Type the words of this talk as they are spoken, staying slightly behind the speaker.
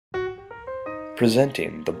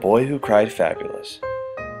Presenting The Boy Who Cried Fabulous.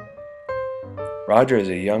 Roger is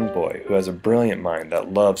a young boy who has a brilliant mind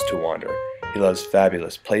that loves to wander. He loves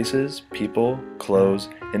fabulous places, people, clothes,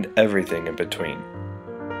 and everything in between.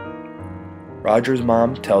 Roger's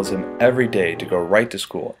mom tells him every day to go right to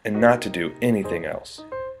school and not to do anything else.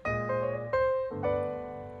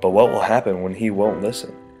 But what will happen when he won't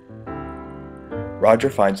listen? Roger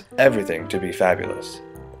finds everything to be fabulous.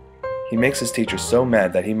 He makes his teacher so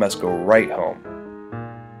mad that he must go right home.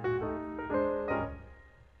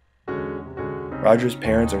 Roger's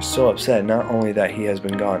parents are so upset not only that he has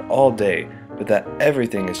been gone all day, but that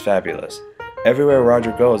everything is fabulous. Everywhere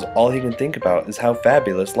Roger goes, all he can think about is how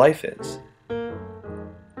fabulous life is.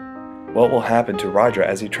 What will happen to Roger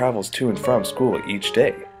as he travels to and from school each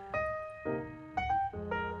day?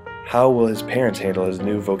 How will his parents handle his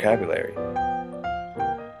new vocabulary?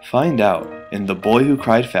 Find out in The Boy Who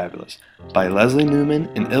Cried Fabulous by Lesle Newman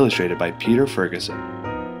and illustrated by Ferguson.